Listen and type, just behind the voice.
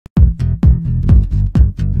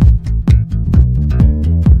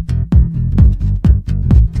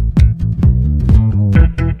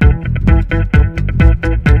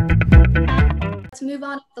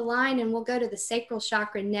fine. And we'll go to the sacral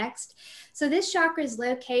chakra next. So this chakra is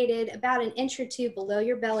located about an inch or two below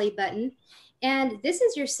your belly button. And this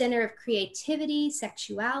is your center of creativity,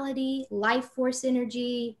 sexuality, life force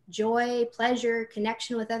energy, joy, pleasure,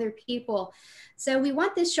 connection with other people. So we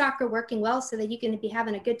want this chakra working well so that you can be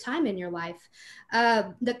having a good time in your life.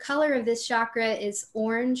 The color of this chakra is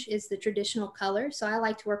orange, is the traditional color. So I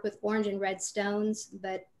like to work with orange and red stones.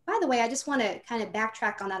 But by the way, I just want to kind of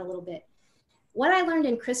backtrack on that a little bit. What I learned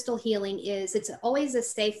in crystal healing is it's always a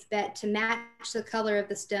safe bet to match the color of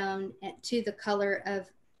the stone to the color of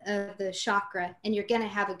the chakra, and you're going to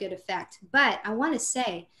have a good effect. But I want to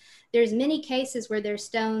say there's many cases where there's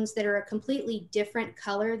stones that are a completely different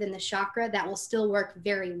color than the chakra that will still work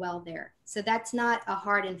very well there. So that's not a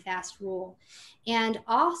hard and fast rule. And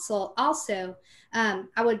also, I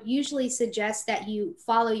would usually suggest that you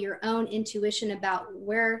follow your own intuition about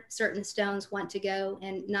where certain stones want to go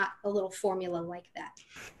and not a little formula like that.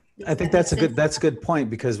 I think that's a good point,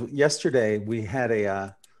 because yesterday we had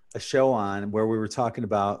a show on where we were talking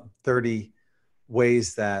about 30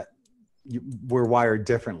 ways that we're wired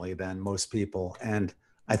differently than most people. And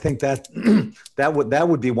I think that that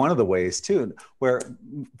would be one of the ways too, where,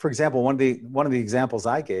 for example, one of the examples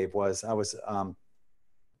I gave was I was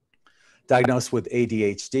diagnosed with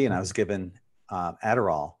ADHD, and I was given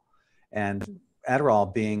Adderall, and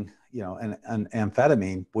Adderall being, you know, an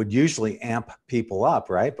amphetamine would usually amp people up,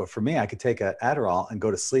 right? But for me, I could take an Adderall and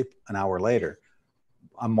go to sleep an hour later.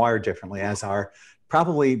 I'm wired differently, as are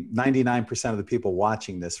probably 99% of the people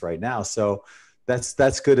watching this right now. So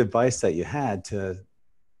that's good advice that you had to,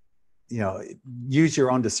 you know, use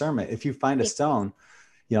your own discernment. If you find a stone,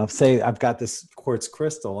 you know, say I've got this quartz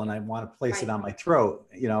crystal and I want to place it on my throat,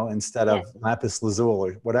 you know, instead of lapis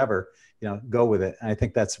lazuli or whatever, you know, go with it. And I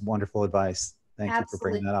think that's wonderful advice. Thank you for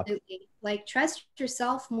bringing that up. Like, trust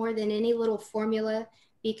yourself more than any little formula,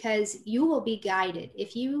 because you will be guided.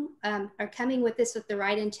 If you are coming with this with the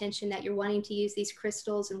right intention, that you're wanting to use these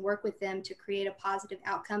crystals and work with them to create a positive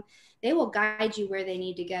outcome, they will guide you where they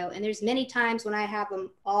need to go. And there's many times when I have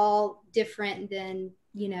them all different than,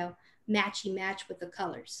 you know, match with the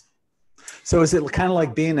colors. So is it kind of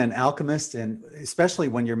like being an alchemist, and especially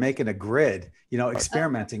when you're making a grid, you know,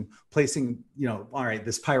 experimenting, placing, you know, all right,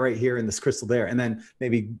 this pyrite here and this crystal there, and then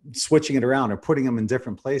maybe switching it around or putting them in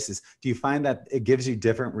different places. Do you find that it gives you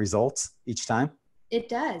different results each time? It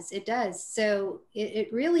does. It does. So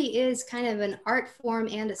it really is kind of an art form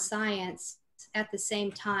and a science at the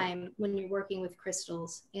same time when you're working with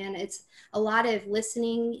crystals. And it's a lot of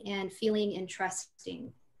listening and feeling and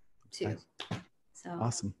trusting too. Nice. So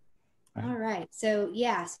awesome. All right. So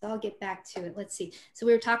yeah, so I'll get back to it. Let's see. So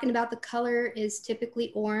we were talking about the color is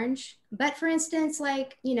typically orange, but for instance,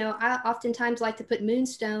 like, you know, I oftentimes like to put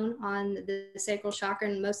moonstone on the sacral chakra,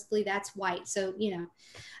 and mostly that's white. So, you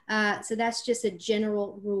know, so that's just a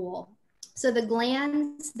general rule. So the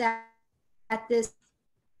glands that this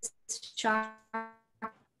chakra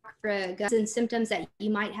and symptoms that you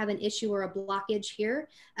might have an issue or a blockage here,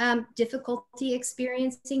 difficulty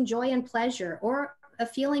experiencing joy and pleasure, or a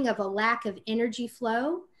feeling of a lack of energy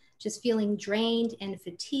flow, just feeling drained and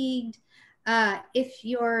fatigued. If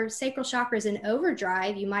your sacral chakra is in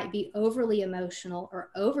overdrive, you might be overly emotional or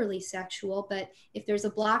overly sexual. But if there's a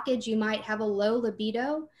blockage, you might have a low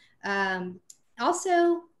libido.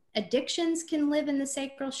 Also, addictions can live in the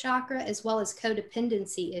sacral chakra, as well as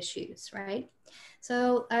codependency issues, right?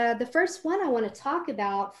 So the first one I want to talk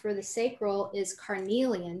about for the sacral is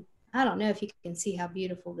carnelian. I don't know if you can see how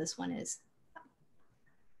beautiful this one is.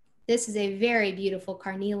 This is a very beautiful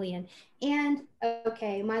carnelian. And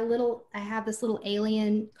okay, I have this little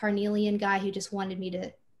alien carnelian guy who just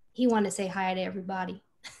wanted he wanted to say hi to everybody.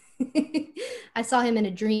 I saw him in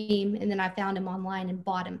a dream, and then I found him online and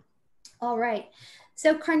bought him. All right.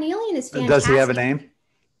 So carnelian is fantastic. Does he have a name?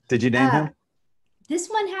 Did you name him? This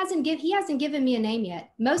one hasn't given me a name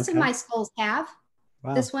yet. Most of my skulls have.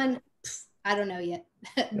 Wow. This one, I don't know yet.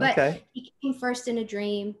 But he came first in a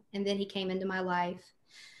dream, and then he came into my life.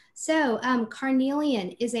 So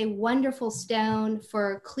carnelian is a wonderful stone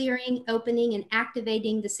for clearing, opening, and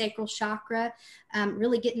activating the sacral chakra,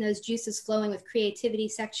 really getting those juices flowing with creativity,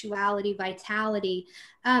 sexuality, vitality.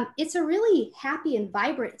 It's a really happy and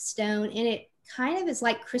vibrant stone, and it kind of is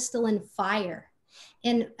like crystalline fire.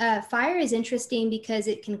 And fire is interesting because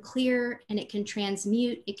it can clear and it can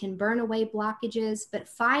transmute, it can burn away blockages, but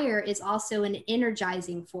fire is also an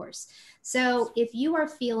energizing force. So if you are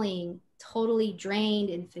feeling totally drained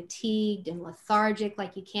and fatigued and lethargic,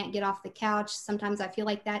 like you can't get off the couch. Sometimes I feel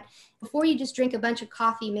like that. Before you just drink a bunch of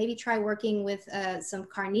coffee, maybe try working with some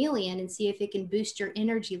carnelian and see if it can boost your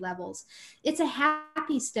energy levels. It's a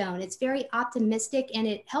happy stone. It's very optimistic, and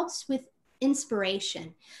it helps with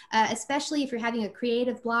inspiration, especially if you're having a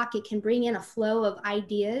creative block. It can bring in a flow of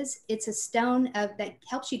ideas. It's a stone that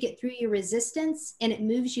helps you get through your resistance, and it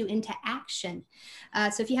moves you into action.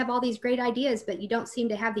 So if you have all these great ideas, but you don't seem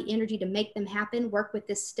to have the energy to make them happen, work with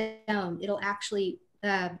this stone. It'll actually,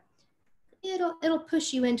 it'll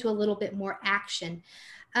push you into a little bit more action.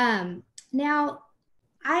 Now,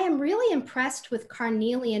 I am really impressed with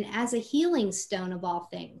carnelian as a healing stone of all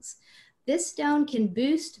things. This stone can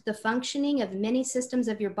boost the functioning of many systems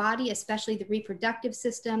of your body, especially the reproductive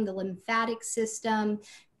system, the lymphatic system,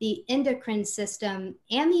 the endocrine system,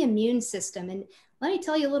 and the immune system. And let me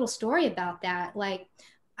tell you a little story about that. Like,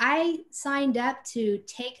 I signed up to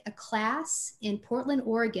take a class in Portland,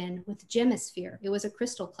 Oregon with Gemsphere. It was a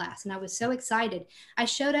crystal class, and I was so excited. I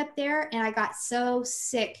showed up there and I got so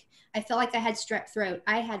sick. I felt like I had strep throat.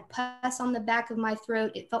 I had pus on the back of my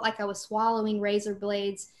throat. It felt like I was swallowing razor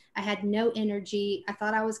blades. I had no energy. I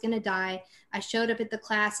thought I was going to die. I showed up at the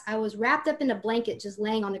class. I was wrapped up in a blanket, just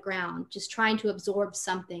laying on the ground, just trying to absorb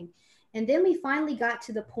something. And then we finally got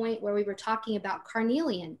to the point where we were talking about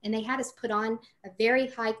carnelian, and they had us put on a very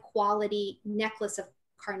high quality necklace of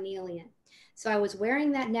carnelian. So I was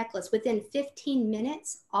wearing that necklace. Within 15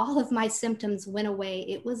 minutes, all of my symptoms went away.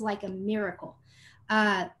 It was like a miracle.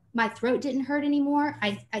 My throat didn't hurt anymore.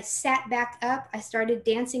 I sat back up. I started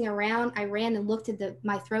dancing around. I ran and looked at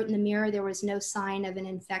my throat in the mirror. There was no sign of an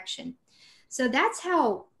infection. So that's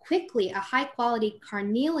how quickly a high quality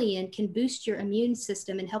carnelian can boost your immune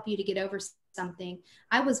system and help you to get over something.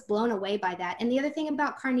 I was blown away by that. And the other thing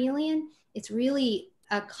about carnelian, it's really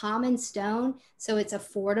a common stone, so it's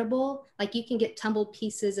affordable. Like, you can get tumbled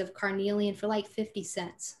pieces of carnelian for like 50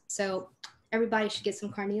 cents. So everybody should get some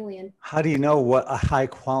carnelian. How do you know what a high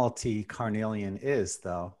quality carnelian is,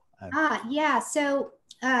 though? Yeah. So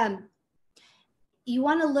you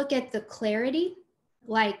want to look at the clarity,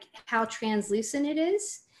 like how translucent it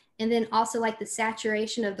is, and then also like the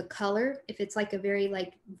saturation of the color. If it's like a very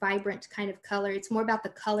like vibrant kind of color, it's more about the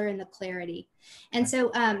color and the clarity. And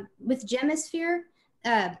so with Gemsphere,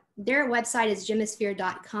 their website is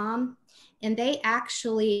gemsphere.com, and they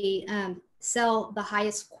actually sell the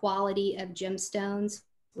highest quality of gemstones,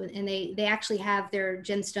 and they actually have their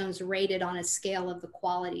gemstones rated on a scale of the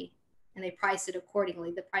quality, and they price it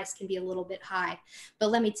accordingly. The price can be a little bit high, but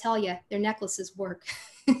let me tell you, their necklaces work.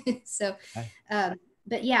 So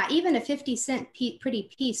but yeah, even a 50-cent pretty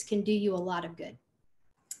piece can do you a lot of good.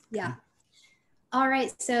 Yeah. All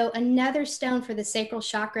right, so another stone for the sacral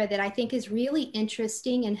chakra that I think is really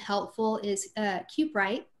interesting and helpful is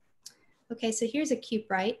cuprite. Okay, so here's a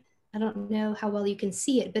cuprite. I don't know how well you can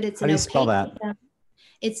see it, but it's How do you spell that?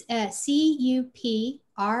 It's Cuprite.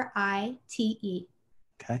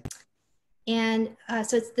 Okay. And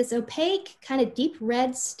so it's this opaque kind of deep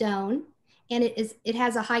red stone, and it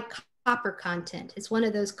has a high copper content. It's one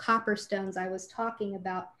of those copper stones I was talking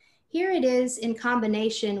about. Here it is in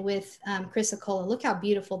combination with chrysocolla. Look how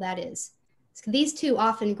beautiful that is. So these two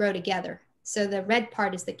often grow together. So the red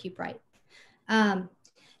part is the cuprite.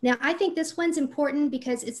 Now, I think this one's important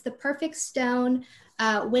because it's the perfect stone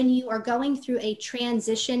when you are going through a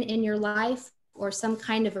transition in your life or some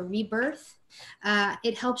kind of a rebirth.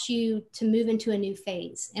 It helps you to move into a new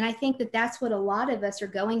phase. And I think that that's what a lot of us are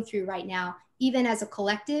going through right now. Even as a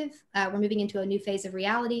collective, we're moving into a new phase of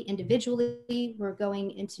reality. Individually, we're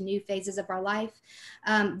going into new phases of our life.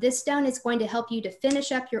 This stone is going to help you to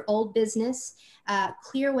finish up your old business,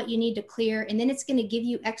 clear what you need to clear, and then it's going to give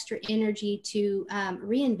you extra energy to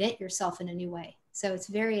reinvent yourself in a new way. So it's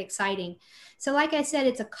very exciting. So like I said,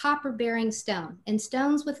 it's a copper bearing stone, and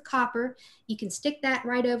stones with copper, you can stick that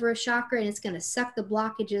right over a chakra and it's going to suck the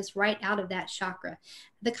blockages right out of that chakra.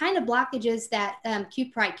 The kind of blockages that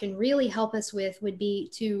cuprite can really help us with would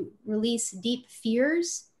be to release deep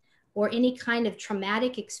fears or any kind of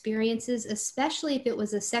traumatic experiences, especially if it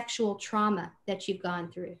was a sexual trauma that you've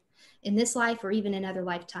gone through in this life or even in other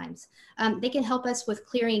lifetimes. They can help us with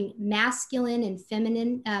clearing masculine and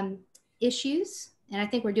feminine issues and I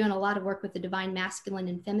think we're doing a lot of work with the divine masculine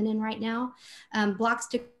and feminine right now, blocks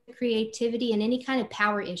to creativity and any kind of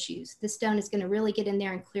power issues. This stone is going to really get in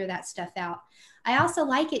there and clear that stuff out. I also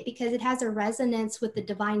like it because it has a resonance with the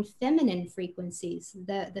divine feminine frequencies,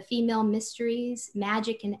 the female mysteries,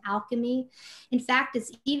 magic, and alchemy. In fact,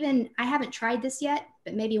 it's even, I haven't tried this yet,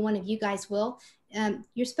 but maybe one of you guys will.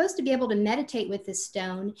 You're supposed to be able to meditate with this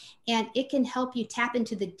stone, and it can help you tap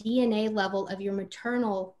into the DNA level of your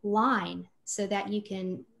maternal line so that you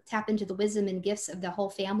can tap into the wisdom and gifts of the whole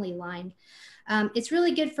family line. It's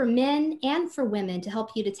really good for men and for women to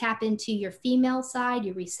help you to tap into your female side,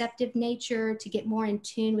 your receptive nature, to get more in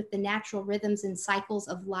tune with the natural rhythms and cycles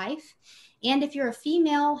of life. And if you're a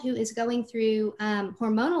female who is going through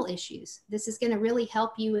hormonal issues, this is going to really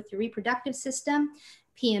help you with your reproductive system,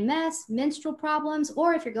 PMS, menstrual problems,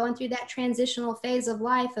 or if you're going through that transitional phase of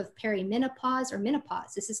life of perimenopause or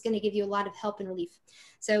menopause, this is going to give you a lot of help and relief.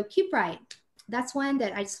 So cuprite, that's one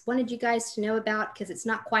that I just wanted you guys to know about because it's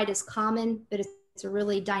not quite as common, but it's a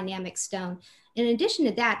really dynamic stone. In addition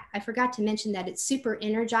to that, I forgot to mention that it's super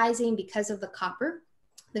energizing because of the copper.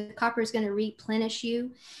 The copper is going to replenish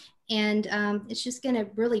you, and it's just going to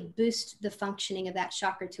really boost the functioning of that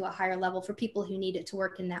chakra to a higher level for people who need it to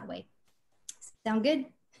work in that way. Sound good?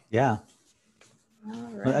 Yeah. All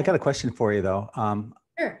right. Well, I got a question for you though.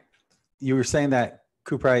 Sure. You were saying that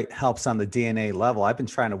cuprite helps on the DNA level. I've been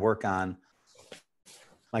trying to work on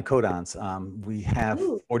my codons. We have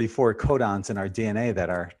 44 codons in our DNA that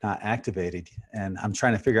are not activated, and I'm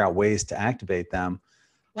trying to figure out ways to activate them.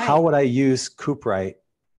 Right. How would I use cuprite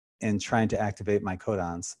in trying to activate my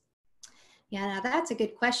codons? Yeah, now that's a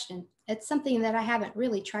good question. It's something that I haven't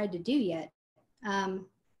really tried to do yet.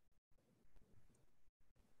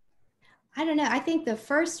 I don't know. I think the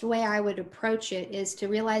first way I would approach it is to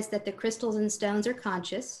realize that the crystals and stones are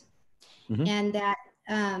conscious, and that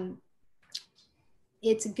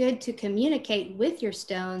it's good to communicate with your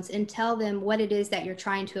stones and tell them what it is that you're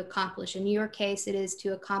trying to accomplish. In your case, it is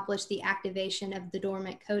to accomplish the activation of the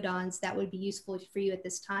dormant codons that would be useful for you at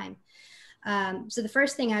this time. So the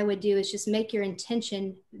first thing I would do is just make your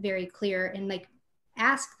intention very clear and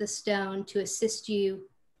ask the stone to assist you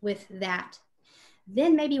with that.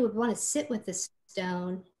 Then maybe you would want to sit with the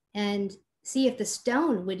stone and see if the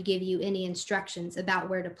stone would give you any instructions about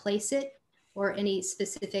where to place it or any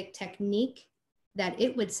specific technique that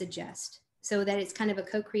it would suggest, so that it's kind of a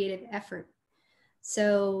co-creative effort.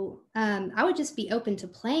 So I would just be open to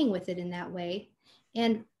playing with it in that way.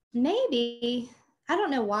 And maybe, I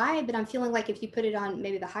don't know why, but I'm feeling like if you put it on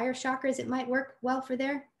maybe the higher chakras, it might work well for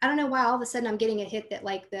there. I don't know why all of a sudden I'm getting a hit that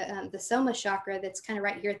the soma chakra that's kind of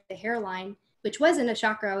right here at the hairline, which wasn't a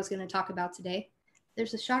chakra I was going to talk about today.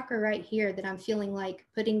 There's a chakra right here that I'm feeling like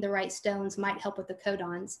putting the right stones might help with the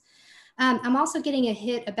codons. I'm also getting a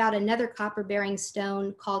hit about another copper-bearing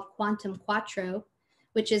stone called Quantum Quattro,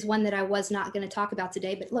 which is one that I was not going to talk about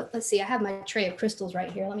today. But look, let's see. I have my tray of crystals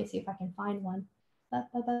right here. Let me see if I can find one.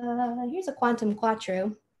 Here's a Quantum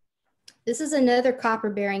Quattro. This is another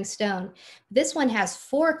copper-bearing stone. This one has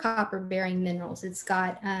 4 copper-bearing minerals. It's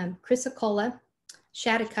got chrysocolla,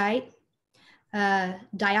 shadokite,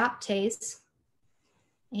 dioptase,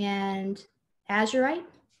 and azurite.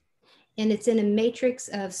 And it's in a matrix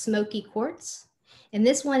of smoky quartz. And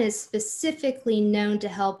this one is specifically known to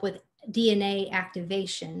help with DNA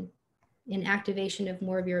activation and activation of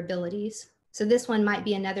more of your abilities. So this one might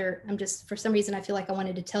be another, for some reason, I feel like I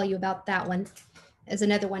wanted to tell you about that one as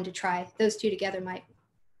another one to try. Those two together might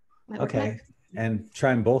okay. Work. And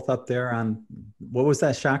try them both up there on, what was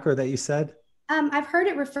that chakra that you said? I've heard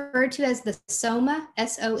it referred to as the soma,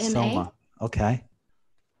 S-O-M-A. Soma, okay.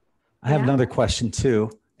 I have another question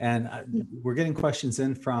too. And we're getting questions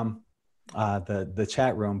in from the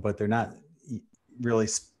chat room, but they're not really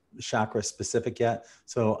chakra specific yet.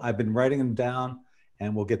 So I've been writing them down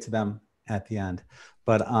and we'll get to them at the end.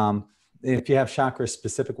 But if you have chakra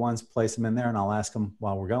specific ones, place them in there and I'll ask them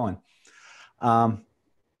while we're going.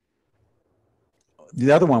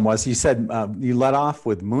 The other one was, you said you let off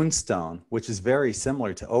with moonstone, which is very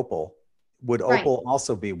similar to opal. Would opal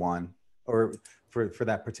also be one, or for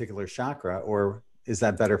that particular chakra, or is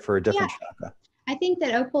that better for a different chakra? I think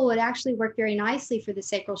that opal would actually work very nicely for the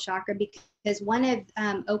sacral chakra, because one of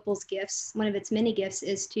opal's gifts, one of its many gifts,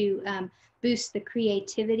 is to boost the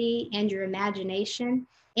creativity and your imagination,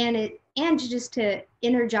 and just to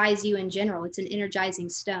energize you in general. It's an energizing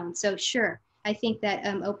stone. So sure, I think that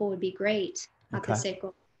opal would be great at the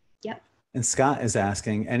sacral. Yep. And Scott is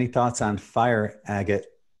asking, any thoughts on fire agate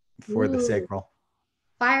for the sacral?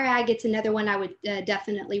 Fire agate's another one I would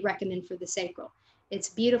definitely recommend for the sacral. It's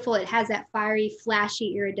beautiful. It has that fiery,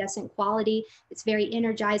 flashy, iridescent quality. It's very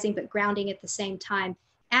energizing, but grounding at the same time.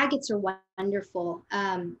 Agates are wonderful.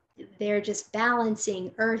 They're just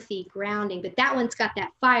balancing, earthy, grounding, but that one's got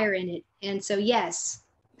that fire in it. And so, yes,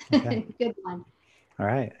 Okay. good one. All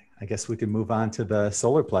right. I guess we can move on to the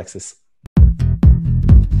solar plexus.